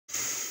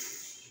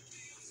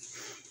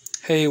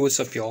Hey, what's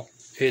up, y'all?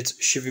 It's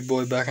Shivy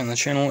Boy back on the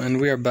channel, and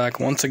we are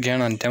back once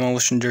again on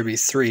Demolition Derby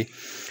 3.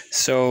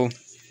 So,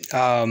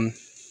 in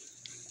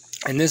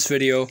this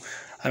video,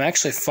 I'm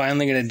actually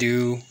finally going to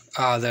do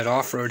that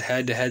off-road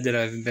head-to-head that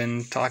I've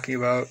been talking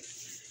about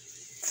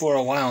for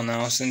a while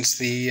now, since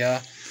the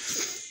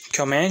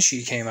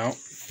Commanche came out.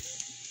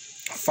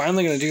 I'm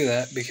finally going to do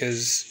that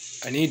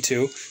because I need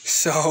to.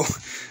 So,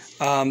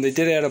 they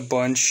did add a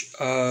bunch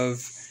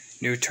of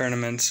new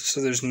tournaments,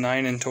 so there's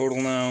 9 in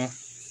total now.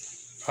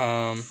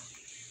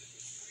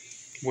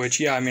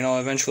 Which, yeah, I mean, I'll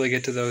eventually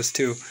get to those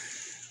too,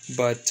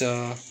 but,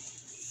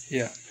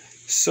 yeah,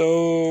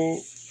 so,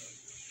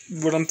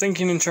 what I'm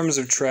thinking in terms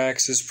of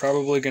tracks is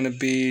probably going to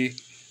be,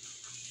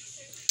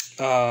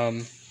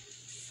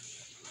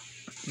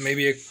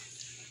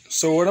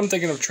 so what I'm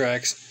thinking of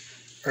tracks,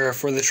 or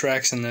for the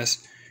tracks in this,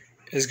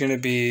 is going to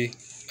be,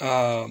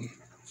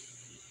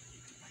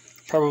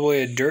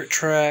 probably a dirt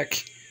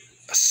track,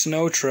 a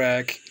snow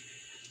track,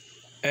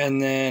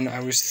 and then I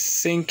was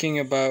thinking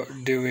about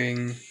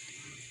doing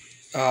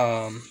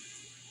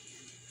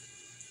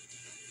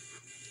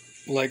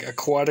like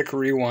aquatic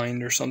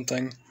rewind or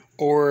something,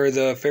 or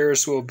the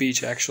Ferris wheel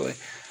beach. Actually,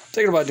 I'm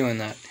thinking about doing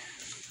that.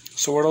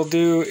 So what I'll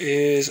do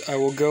is I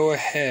will go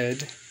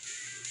ahead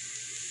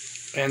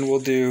and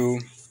we'll do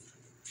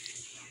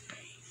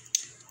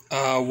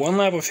 1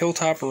 lap of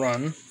Hilltop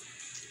Run.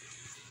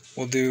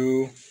 We'll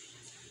do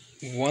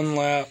 1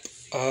 lap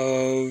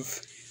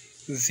of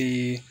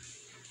the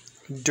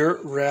Dirt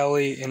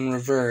Rally in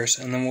reverse,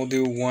 and then we'll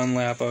do 1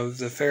 lap of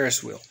the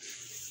Ferris wheel.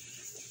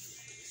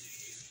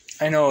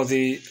 I know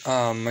the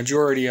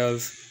majority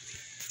of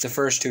the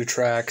first 2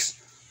 tracks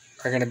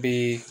are going to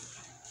be,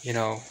 you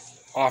know,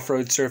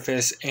 off-road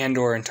surface and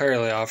or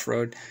entirely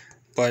off-road,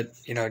 but,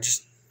 you know,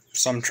 just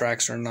some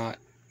tracks are not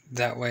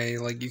that way.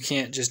 Like, you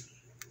can't just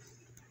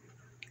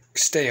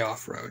stay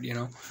off-road, you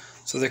know?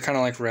 So they're kind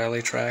of like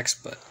rally tracks,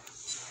 but...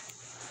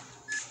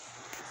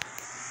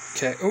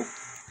 Okay, oh,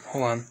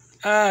 hold on.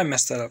 I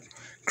messed that up.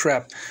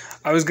 Crap.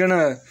 I was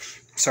gonna...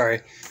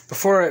 Sorry.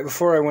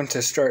 Before I went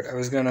to start, I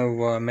was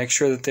gonna make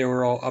sure that they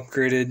were all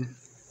upgraded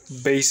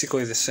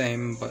basically the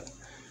same, but...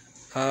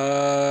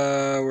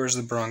 where's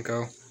the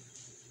Bronco?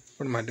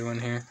 What am I doing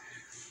here?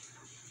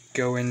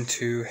 Go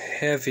into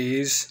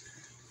heavies.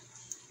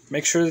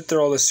 Make sure that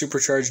they're all the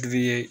supercharged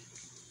V8.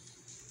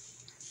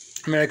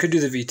 I mean, I could do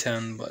the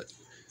V10, but,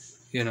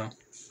 you know.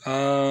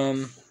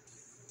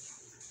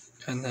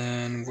 And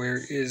then, where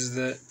is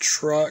that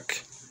truck?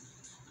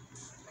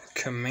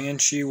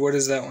 Commanche, what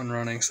is that one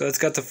running? So that's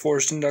got the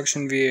forced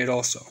induction V8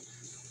 also.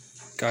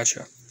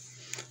 Gotcha.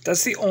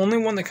 That's the only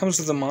one that comes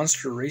with the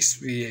Monster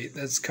Race V8.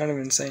 That's kind of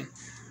insane.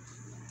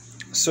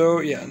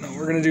 So, yeah, no,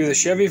 we're going to do the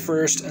Chevy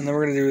first, and then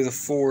we're going to do the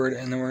Ford,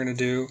 and then we're going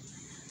to do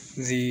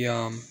the,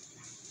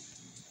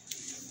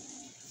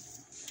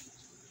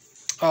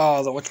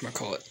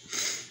 whatchamacallit?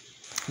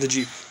 The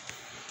Jeep.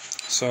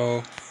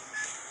 So...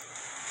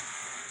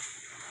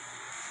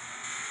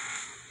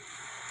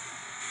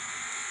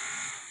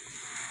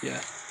 yeah,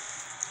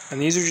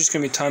 and these are just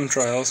going to be time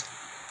trials.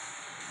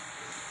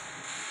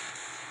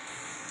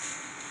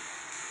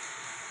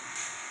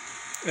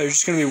 They're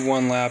just going to be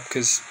 1 lap,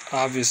 because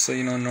obviously,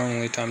 you know,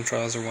 normally time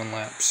trials are 1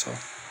 lap, so.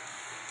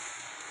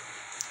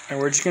 And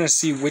we're just going to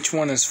see which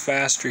one is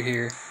faster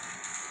here,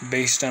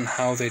 based on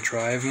how they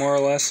drive, more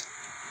or less.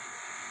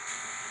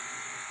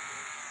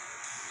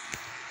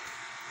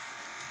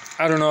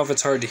 I don't know if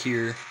it's hard to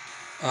hear.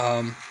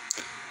 No,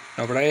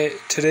 but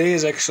today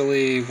is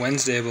actually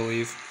Wednesday, I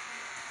believe.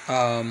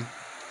 I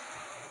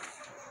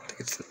think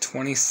it's the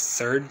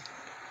 23rd.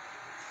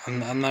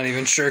 I'm not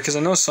even sure, because I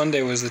know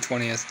Sunday was the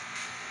 20th.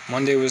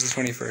 Monday was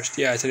the 21st.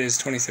 Yeah, today is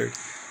the 23rd.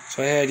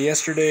 So I had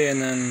yesterday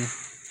and then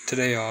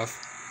today off.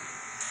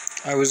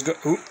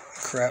 Oop,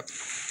 crap.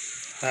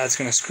 That's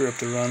going to screw up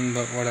the run,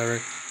 but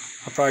whatever.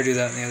 I'll probably do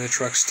that in the other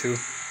trucks too.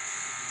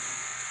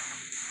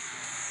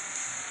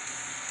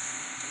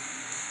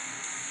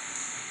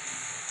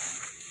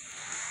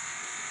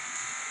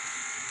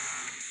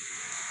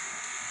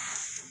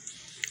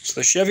 So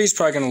the Chevy's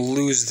probably going to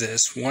lose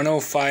this,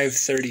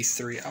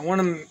 105.33.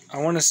 I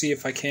want to see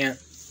if I can't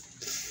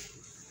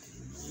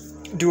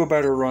do a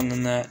better run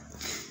than that.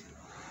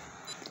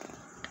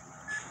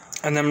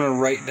 And then I'm going to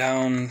write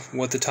down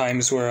what the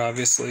times were,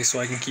 obviously, so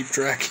I can keep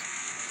track.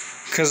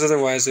 Because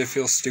otherwise I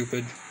feel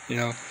stupid, you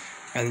know.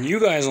 And you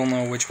guys will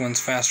know which one's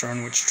faster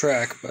on which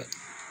track, but...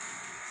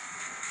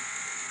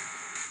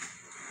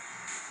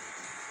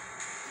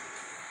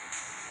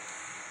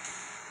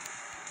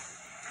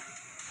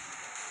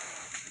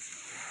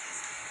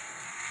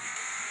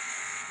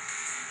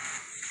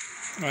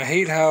 I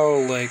hate how,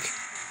 like,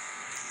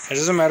 it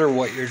doesn't matter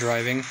what you're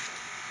driving,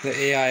 the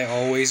AI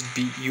always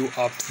beat you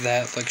up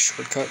that, like,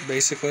 shortcut,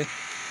 basically.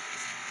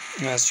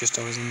 And that's just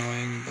always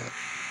annoying, but,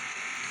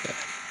 yeah.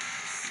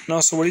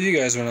 No, so what have you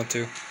guys been up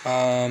to?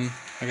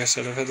 Like I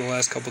said, I've had the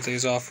last couple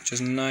days off, which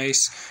is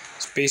nice.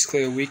 It's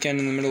basically a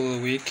weekend in the middle of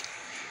the week.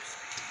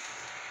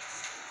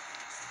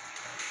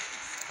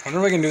 I wonder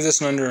if I can do this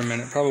in under a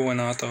minute. Probably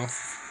not, though.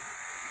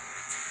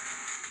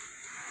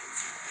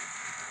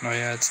 Oh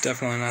yeah, it's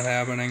definitely not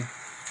happening.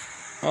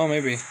 Oh,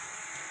 maybe.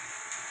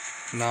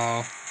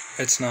 No,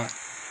 it's not.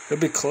 It'll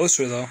be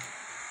closer though.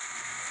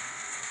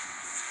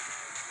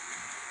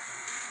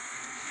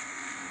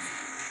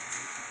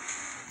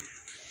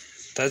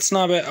 That's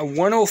not bad. A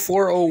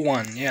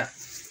 104.01, yeah.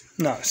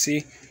 No,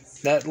 see?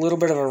 That little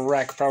bit of a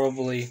wreck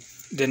probably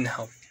didn't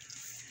help.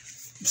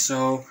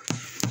 So,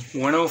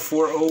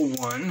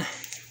 104.01.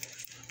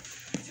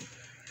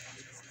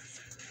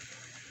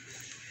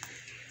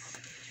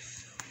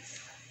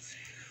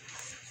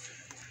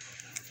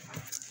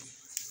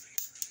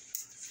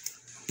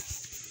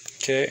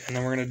 Okay, and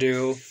then we're going to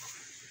do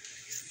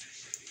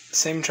the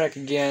same track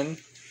again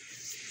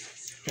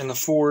in the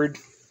Ford,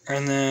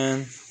 and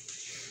then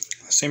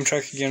same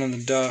track again in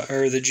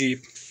the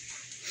Jeep.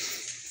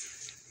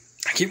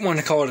 I keep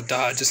wanting to call it a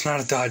Dodge. It's not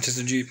a Dodge, it's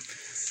a Jeep.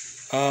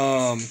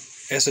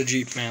 It's a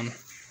Jeep, man.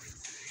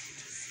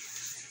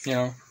 You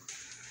know?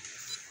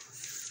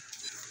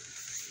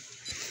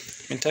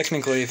 And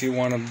technically, if you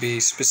want to be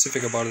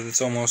specific about it,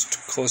 it's almost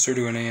closer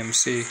to an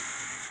AMC.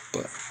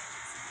 But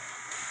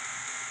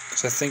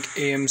because I think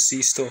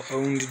AMC still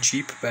owned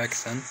Jeep back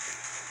then.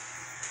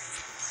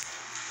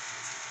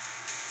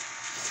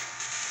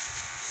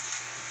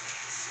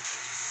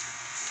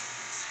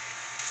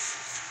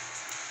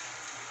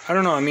 I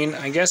don't know, I mean,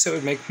 I guess it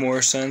would make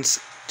more sense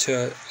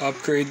to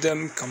upgrade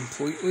them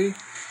completely,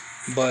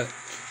 but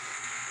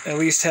at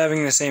least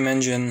having the same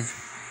engine,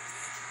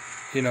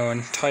 you know,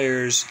 and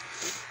tires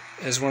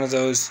is one of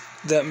those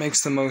that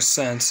makes the most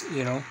sense,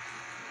 you know,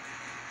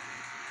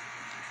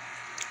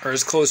 or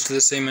as close to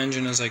the same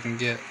engine as I can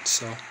get,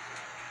 so.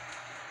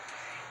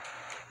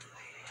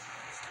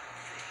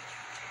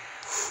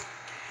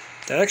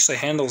 That actually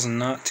handles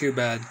not too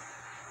bad.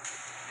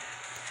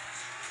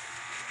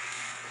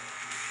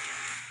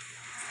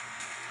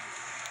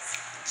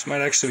 This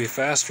might actually be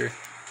faster.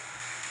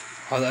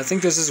 Oh, I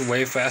think this is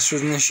way faster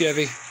than the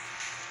Chevy.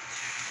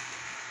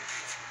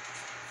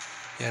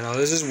 Yeah, no,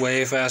 this is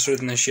way faster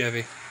than the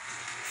Chevy.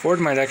 Ford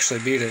might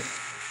actually beat it.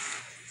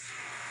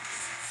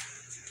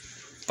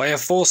 By a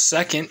full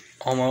second,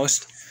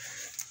 almost.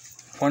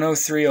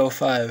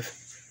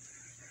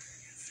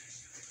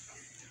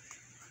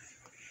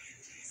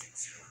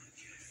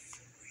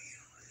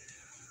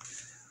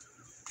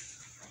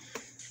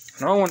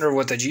 103.05. Now I wonder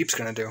what the Jeep's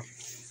gonna do.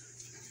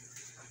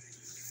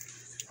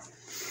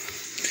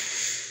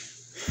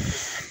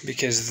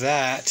 Because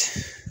that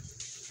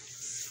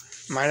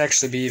might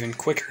actually be even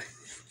quicker.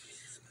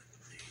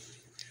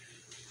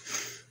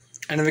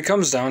 And if it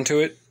comes down to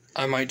it,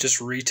 I might just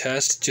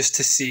retest just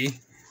to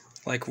see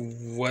like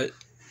what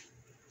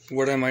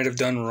I might have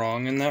done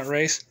wrong in that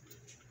race.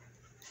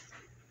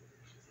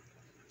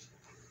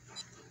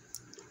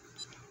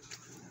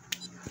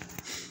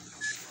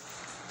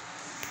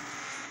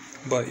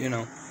 But, you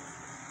know.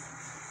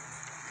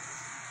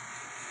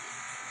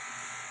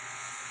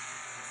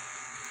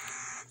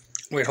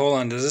 Wait, hold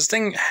on. Does this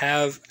thing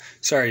have...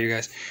 Sorry, you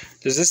guys.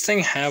 Does this thing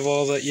have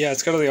all the... Yeah,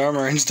 it's got all the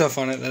armor and stuff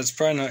on it. That's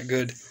probably not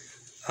good.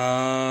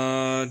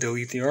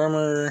 Delete the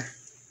armor.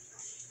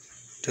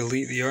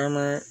 Delete the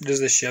armor.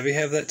 Does the Chevy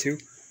have that too?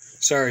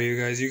 Sorry,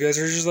 you guys. You guys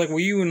are just like, will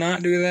you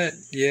not do that?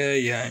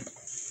 Yeah,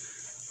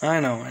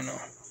 I know. I know.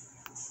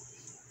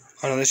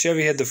 Oh, no, the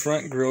Chevy had the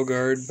front grill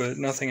guard, but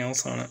nothing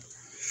else on it.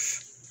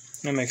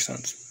 That makes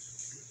sense.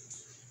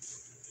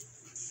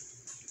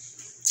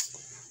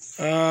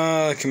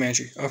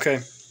 Commanche. Okay.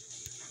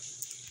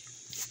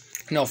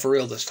 No, for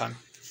real this time.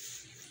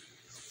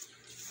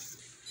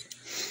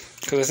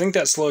 Because I think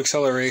that slow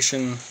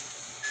acceleration...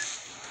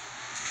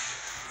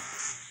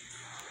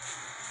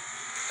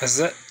 Is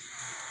that...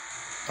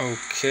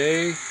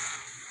 Okay.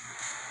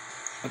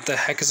 What the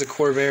heck is a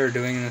Corvair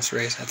doing in this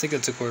race? I think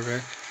it's a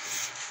Corvair.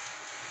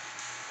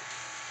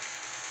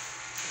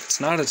 If it's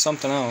not, it's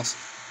something else.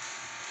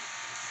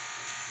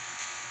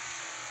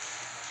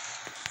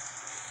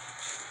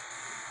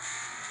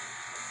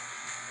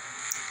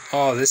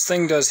 Oh, this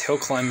thing does hill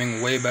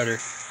climbing way better.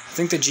 I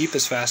think the Jeep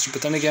is faster,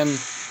 but then again,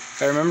 if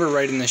I remember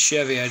right in the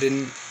Chevy, I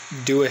didn't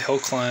do a hill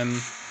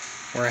climb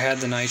where I had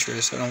the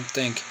nitrous, I don't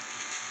think.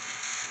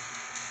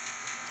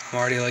 I'm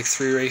already like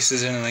 3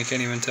 races in and I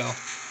can't even tell.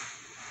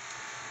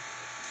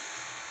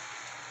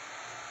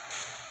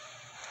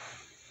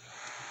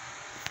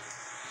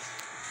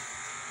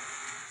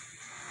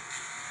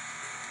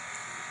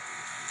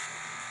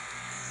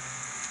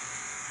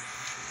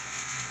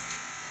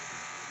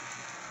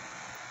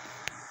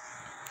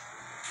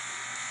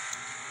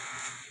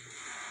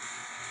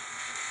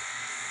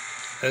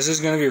 This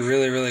is going to be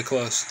really, really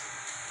close.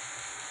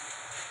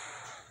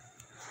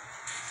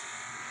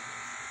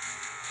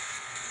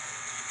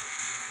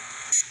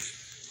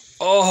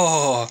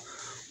 Oh,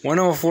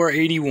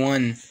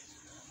 104.81.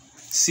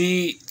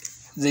 See,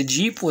 the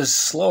Jeep was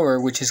slower,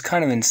 which is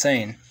kind of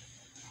insane.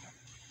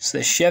 So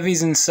the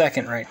Chevy's in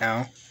second right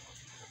now.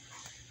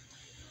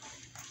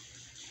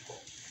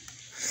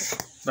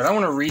 But I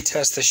want to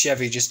retest the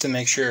Chevy just to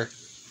make sure.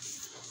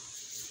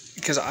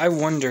 Because I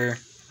wonder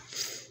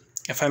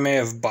if I may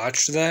have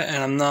botched that,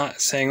 and I'm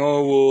not saying,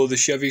 oh, well, the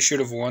Chevy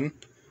should have won.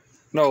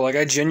 No, like,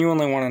 I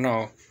genuinely want to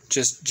know.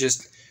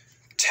 Just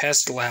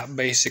test lap,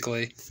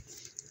 basically.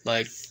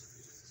 Like,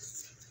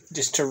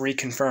 just to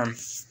reconfirm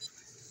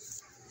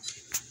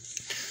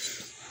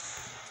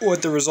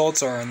what the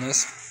results are on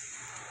this.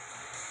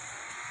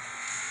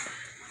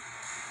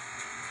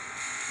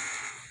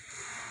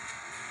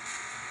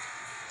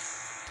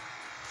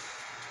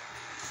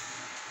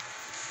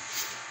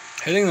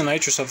 Hitting the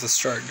nitrous off the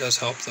start does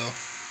help, though.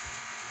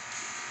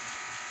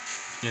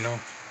 You know.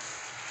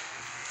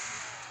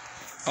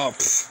 Oh,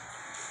 pfft.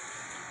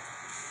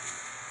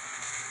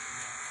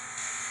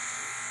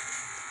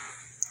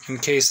 In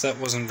case that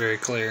wasn't very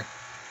clear.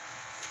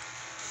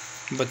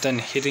 But then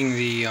hitting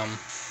the,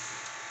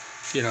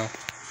 you know,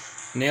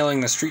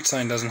 nailing the street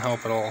sign doesn't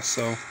help at all,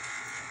 so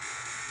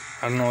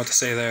I don't know what to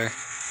say there.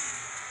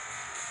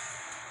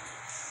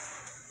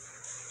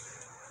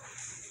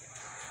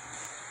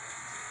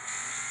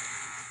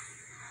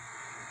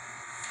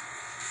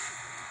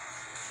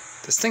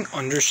 This thing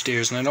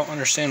understeers, and I don't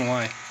understand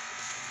why.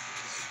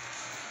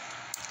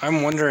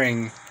 I'm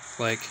wondering,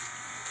 like,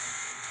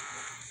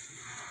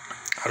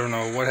 I don't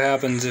know, what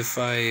happens if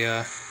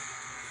I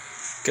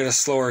get a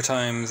slower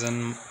time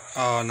than...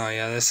 Oh, no,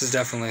 yeah, this is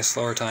definitely a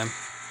slower time.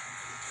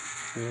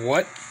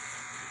 What?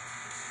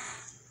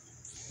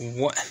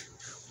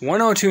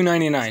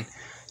 102.99.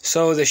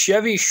 So the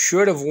Chevy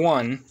should have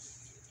won.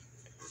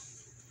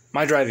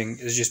 My driving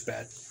is just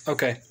bad.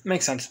 Okay,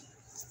 makes sense.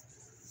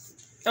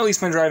 At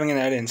least my driving in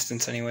that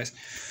instance, anyways.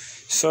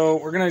 So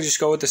we're going to just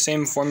go with the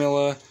same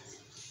formula.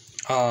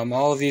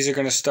 All of these are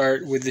going to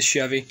start with the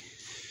Chevy.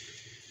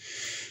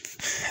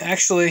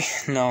 Actually,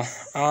 no.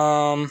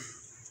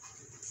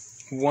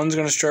 One's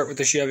going to start with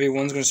the Chevy,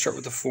 one's going to start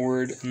with the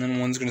Ford, and then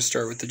one's going to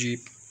start with the Jeep.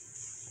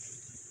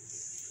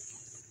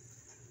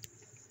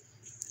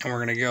 And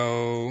we're going to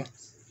go...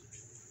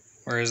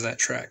 Where is that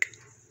track?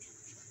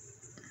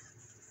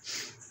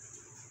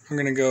 We're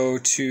going to go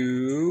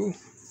to...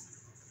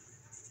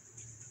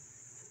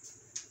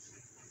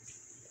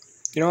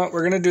 You know what?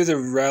 We're going to do the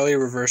rally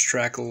reverse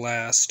track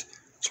last.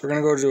 So we're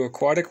going to go to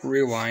Aquatic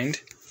Rewind.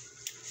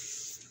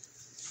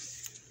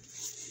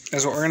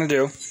 That's what we're going to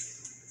do.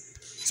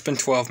 It's been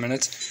 12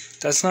 minutes.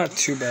 That's not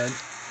too bad.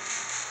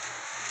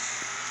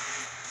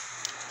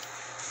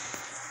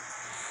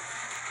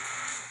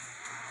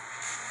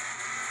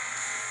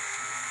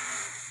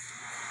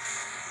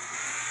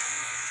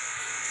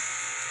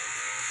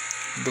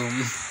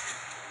 Boom.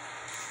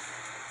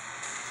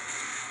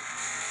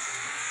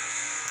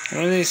 I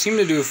mean, they seem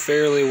to do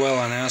fairly well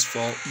on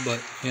asphalt, but,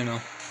 you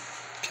know,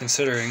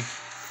 considering.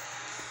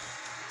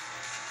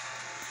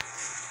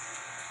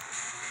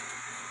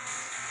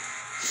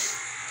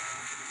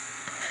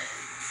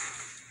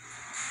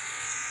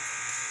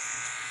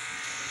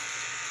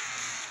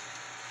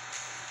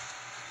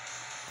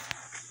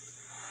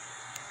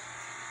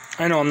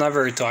 I know I'm not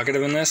very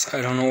talkative in this.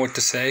 I don't know what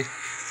to say.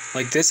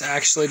 Like, this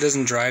actually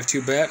doesn't drive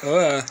too bad.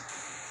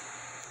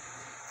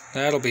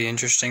 That'll be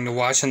interesting to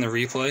watch in the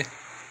replay.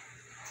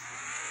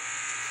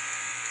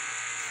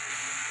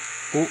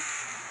 Oh,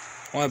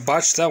 well, I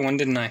botched that one,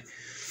 didn't I?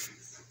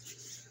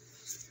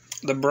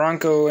 The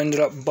Bronco ended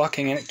up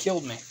bucking and it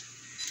killed me.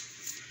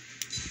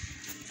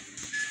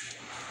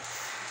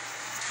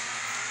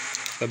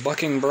 The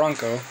bucking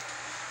Bronco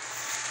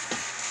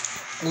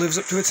lives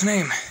up to its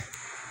name.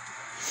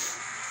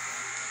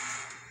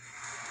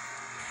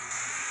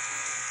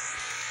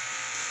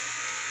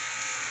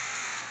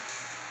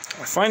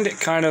 I find it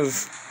kind of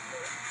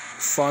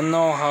fun,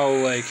 though, how,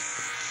 like,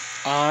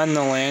 on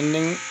the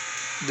landing,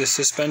 the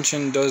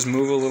suspension does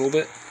move a little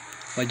bit.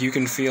 Like, you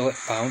can feel it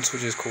bounce,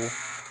 which is cool.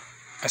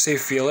 I say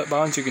feel it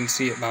bounce, you can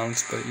see it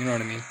bounce, but you know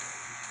what I mean.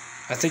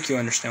 I think you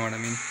understand what I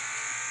mean.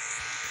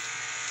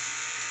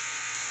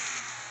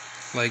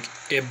 Like,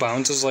 it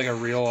bounces like a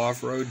real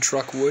off-road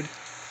truck would,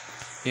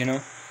 you know?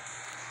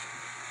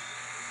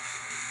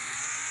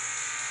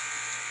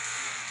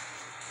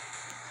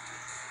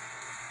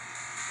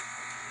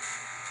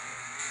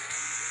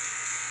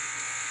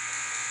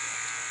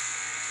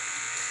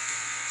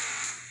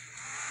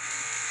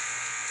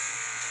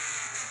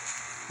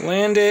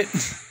 Land it.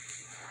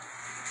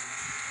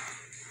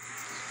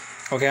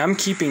 Okay, I'm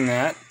keeping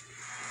that.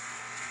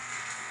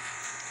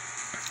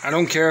 I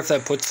don't care if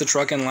that puts the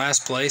truck in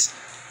last place.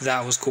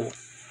 That was cool.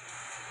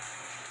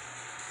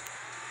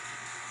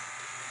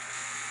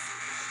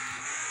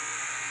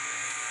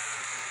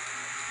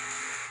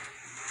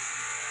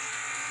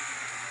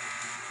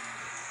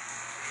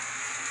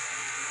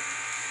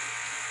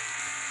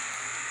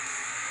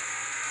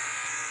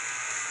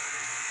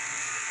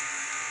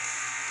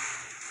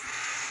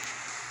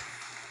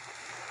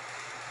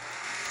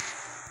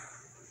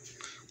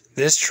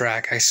 This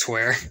track, I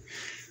swear.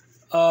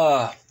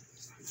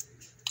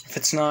 If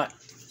it's not,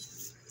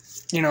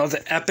 you know,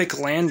 the epic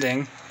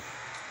landing,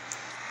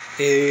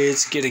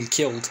 it's getting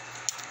killed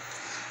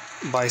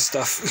by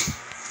stuff.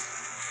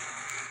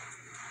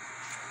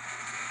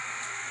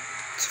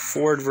 It's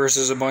Ford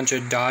versus a bunch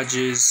of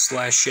Dodges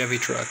 / Chevy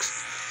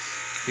trucks.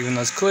 Even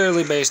though it's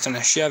clearly based on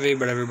a Chevy,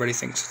 but everybody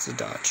thinks it's a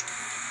Dodge.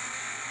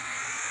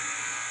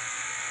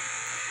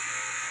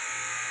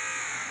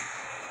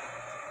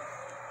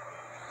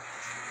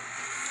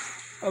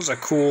 That was a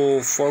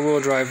cool four-wheel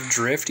drive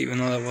drift, even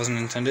though that wasn't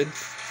intended.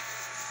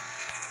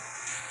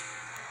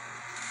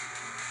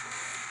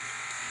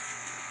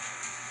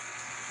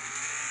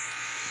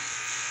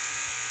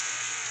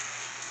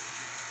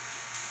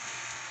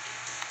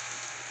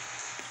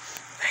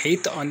 I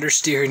hate the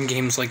understeer in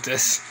games like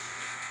this.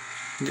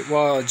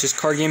 Well, just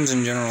car games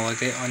in general, like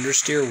they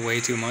understeer way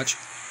too much.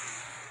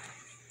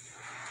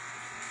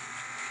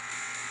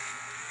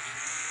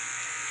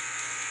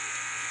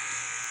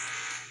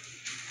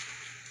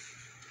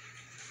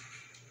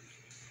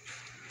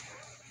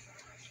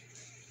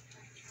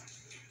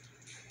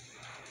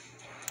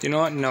 Do you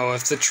know what? No,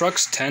 if the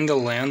trucks tend to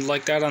land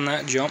like that on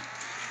that jump,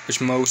 which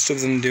most of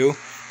them do,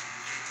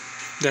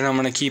 then I'm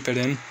going to keep it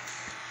in.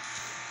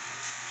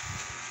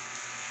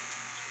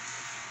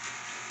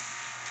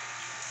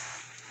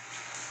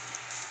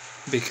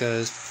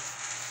 Because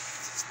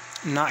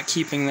not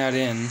keeping that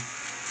in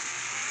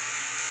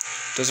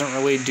doesn't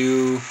really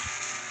do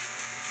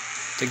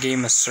the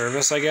game a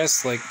service, I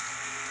guess. Like,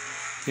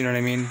 you know what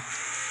I mean?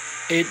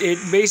 It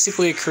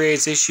basically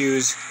creates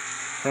issues.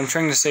 What I'm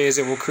trying to say is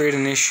it will create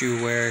an issue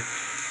where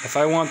if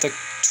I want the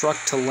truck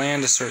to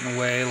land a certain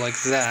way,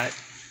 like that,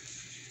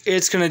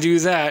 it's going to do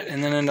that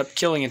and then end up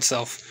killing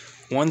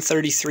itself.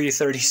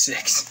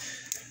 133-36.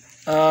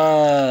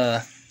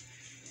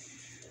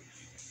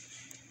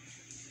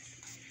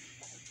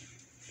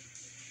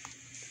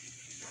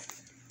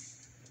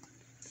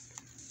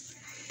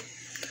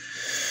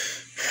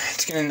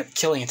 It's going to end up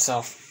killing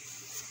itself.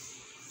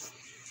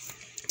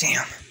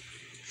 Damn.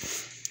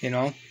 You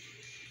know?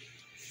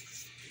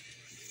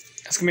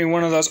 It's going to be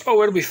one of those,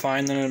 oh, it'll be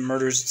fine, then it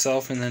murders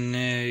itself, and then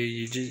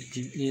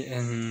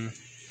and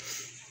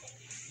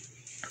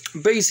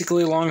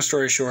basically, long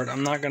story short,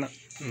 I'm not going to,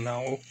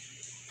 no,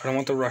 I don't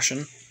want the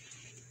Russian.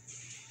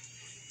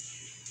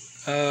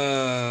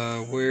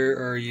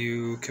 Where are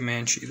you,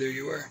 Commanche? There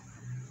you are.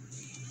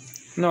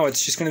 No,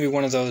 it's just going to be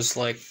one of those,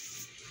 like,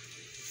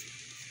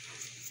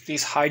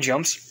 these high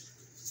jumps.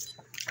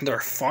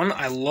 They're fun,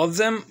 I love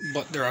them,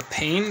 but they're a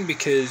pain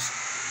because,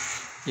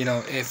 you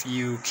know, if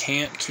you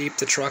can't keep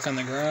the truck on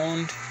the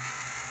ground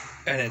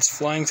and it's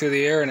flying through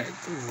the air and it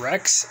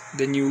wrecks,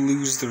 then you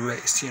lose the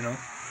race, you know.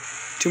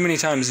 Too many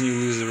times and you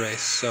lose the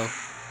race, so.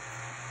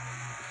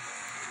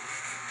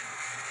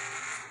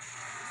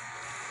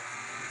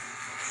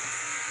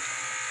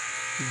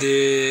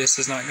 This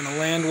is not going to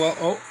land well.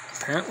 Oh,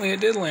 apparently it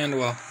did land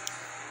well.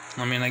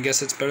 I mean, I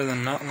guess it's better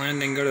than not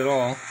landing good at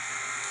all,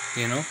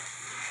 you know.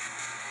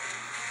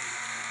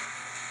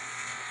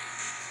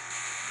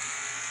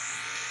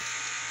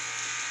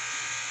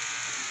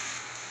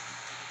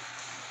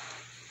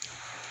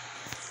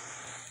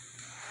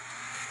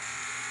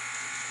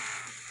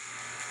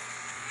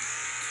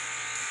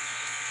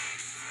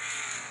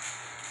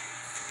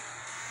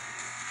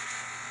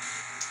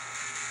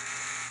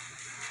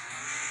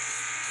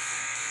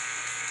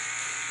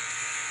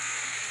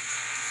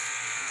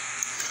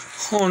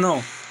 Oh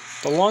no,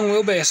 the long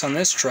wheelbase on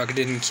this truck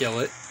didn't kill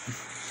it,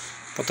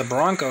 but the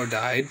Bronco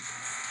died.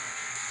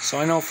 So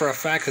I know for a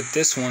fact that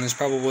this one is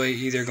probably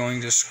either going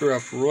to screw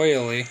up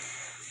royally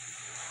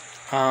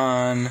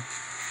on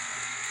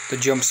the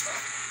jumps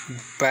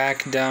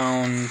back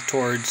down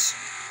towards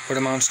what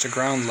amounts to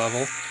ground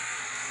level,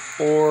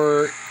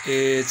 or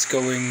it's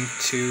going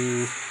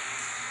to,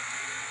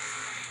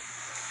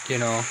 you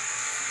know,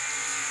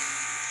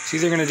 it's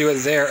either going to do it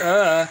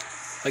there,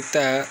 like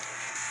that,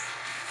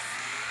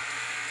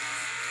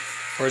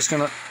 or it's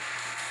gonna,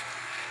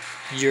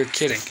 you're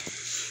kidding.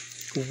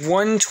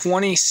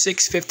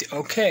 126.50.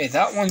 Okay,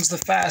 that one's the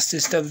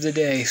fastest of the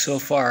day so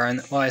far.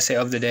 And well, I say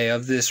of the day,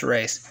 of this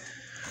race.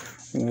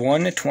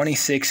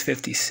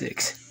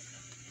 126.56.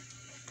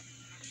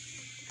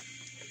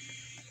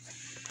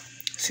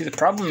 See, the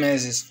problem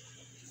is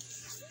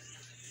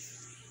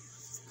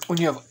when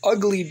you have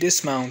ugly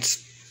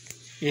dismounts,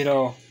 you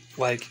know,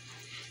 like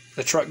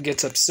the truck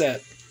gets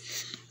upset.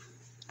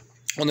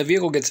 When the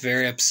vehicle gets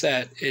very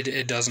upset,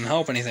 it doesn't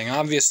help anything.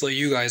 Obviously,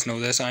 you guys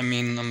know this. I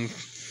mean, I'm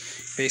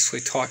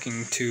basically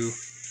talking to,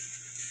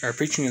 or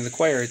preaching to the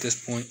choir at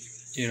this point,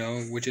 you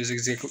know, which is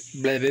exactly,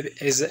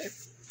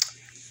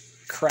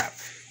 crap.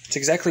 It's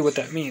exactly what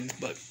that means,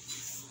 but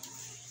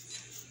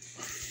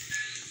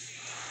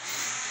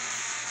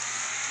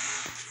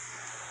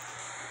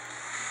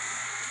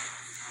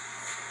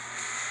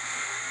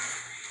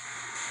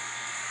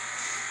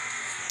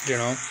you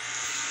know,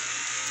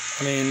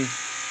 I mean,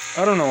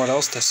 I don't know what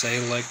else to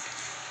say. Like,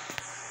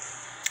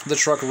 the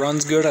truck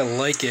runs good. I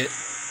like it.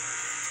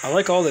 I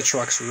like all the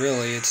trucks,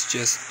 really. It's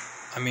just,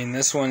 I mean,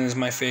 this one is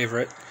my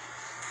favorite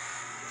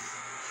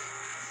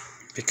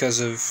because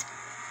of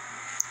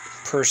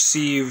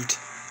perceived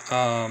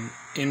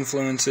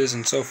influences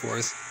and so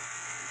forth.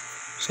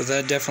 So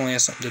that definitely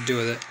has something to do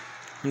with it.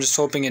 I'm just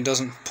hoping it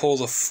doesn't pull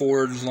the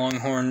Ford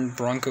Longhorn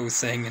Bronco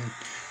thing and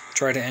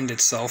try to end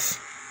itself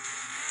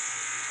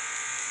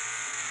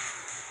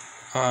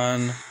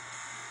on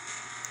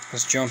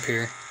this jump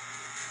here.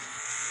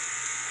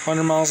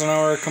 100 miles an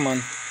hour, come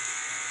on.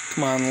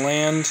 Come on,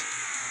 land.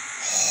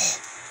 Oh,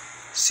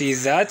 See,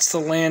 that's the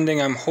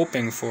landing I'm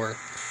hoping for.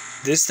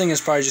 This thing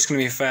is probably just going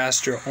to be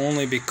faster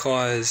only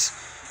because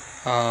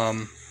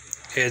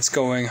it's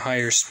going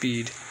higher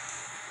speed,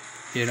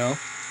 you know?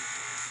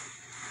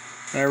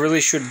 And I really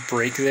should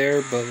brake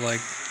there, but like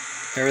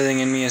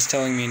everything in me is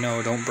telling me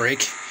no, don't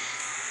brake.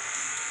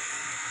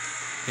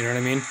 You know what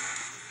I mean?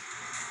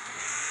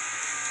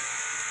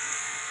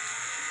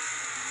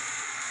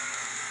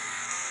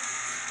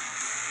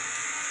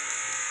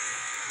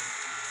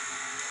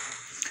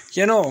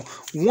 You know,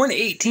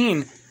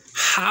 118,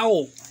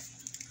 how?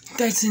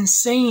 That's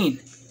insane.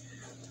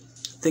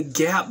 The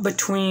gap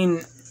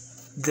between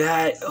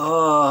that,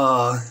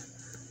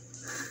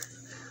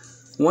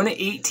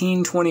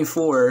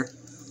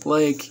 118.24,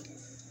 like,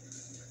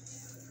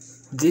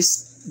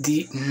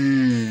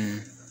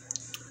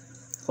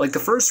 like the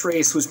first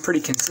race was pretty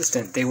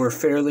consistent. They were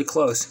fairly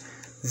close.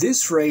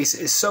 This race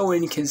is so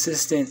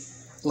inconsistent.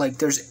 Like,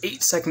 there's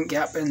 8-second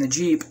gap in the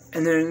Jeep,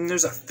 and then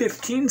there's a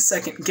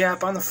 15-second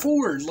gap on the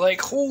Ford. Like,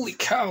 holy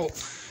cow.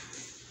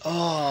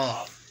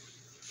 Oh.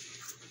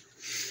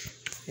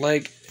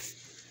 Like,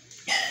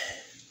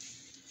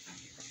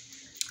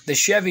 the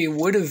Chevy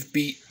would have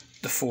beat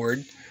the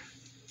Ford.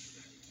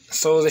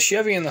 So the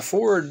Chevy and the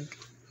Ford,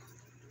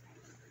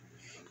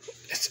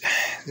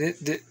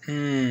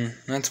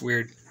 that's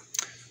weird.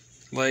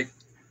 Like,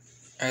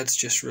 that's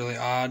just really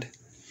odd.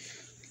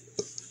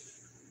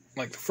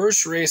 Like, the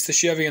first race, the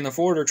Chevy and the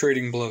Ford are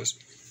trading blows.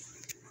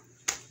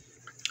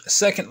 The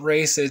second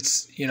race,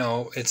 it's, you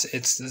know, it's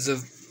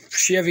the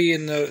Chevy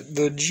and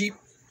the Jeep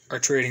are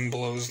trading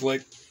blows.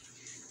 Like,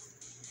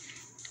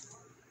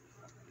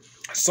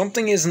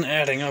 something isn't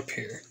adding up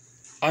here.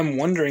 I'm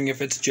wondering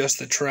if it's just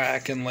the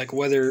track and, like,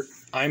 whether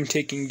I'm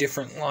taking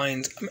different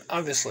lines. I mean,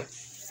 obviously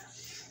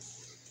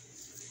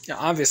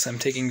I'm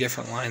taking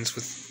different lines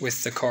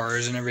with the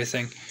cars and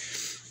everything.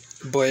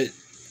 But,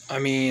 I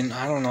mean,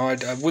 I don't know.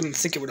 I wouldn't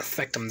think it would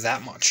affect them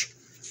that much.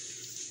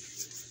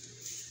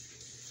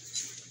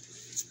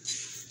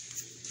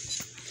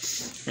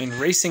 I mean,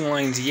 racing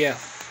lines, yeah.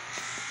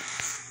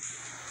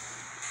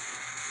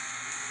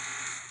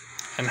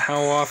 And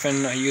how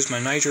often I use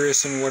my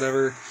nitrous and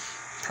whatever.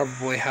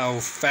 Probably how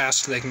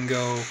fast they can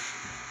go,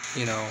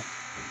 you know,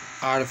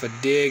 out of a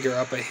dig or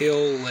up a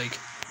hill. Like,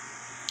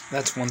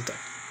 that's one thing,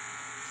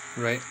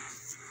 right?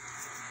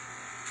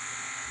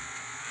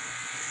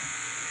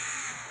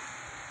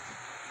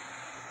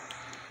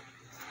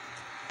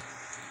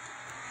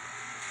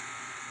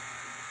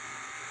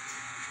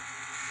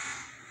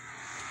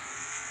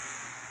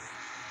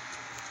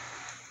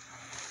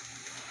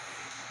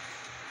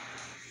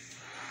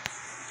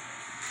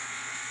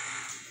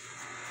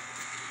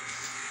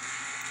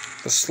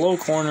 The slow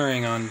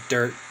cornering on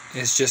dirt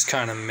is just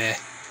kind of meh.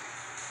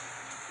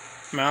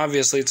 I mean,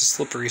 obviously it's a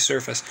slippery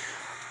surface.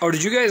 Oh,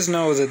 did you guys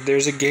know that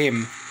there's a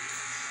game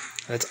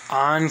that's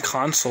on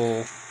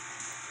console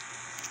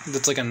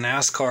that's like a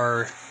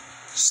NASCAR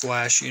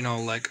 / you know,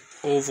 like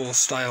oval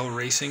style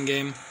racing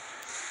game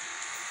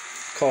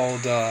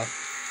called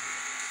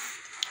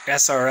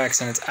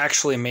SRX, and it's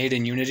actually made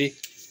in Unity.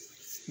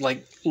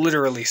 Like,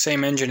 literally,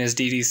 same engine as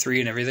DD3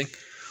 and everything.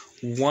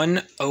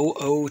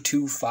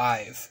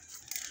 10025.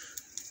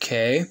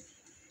 Okay,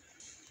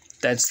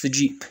 that's the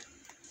Jeep.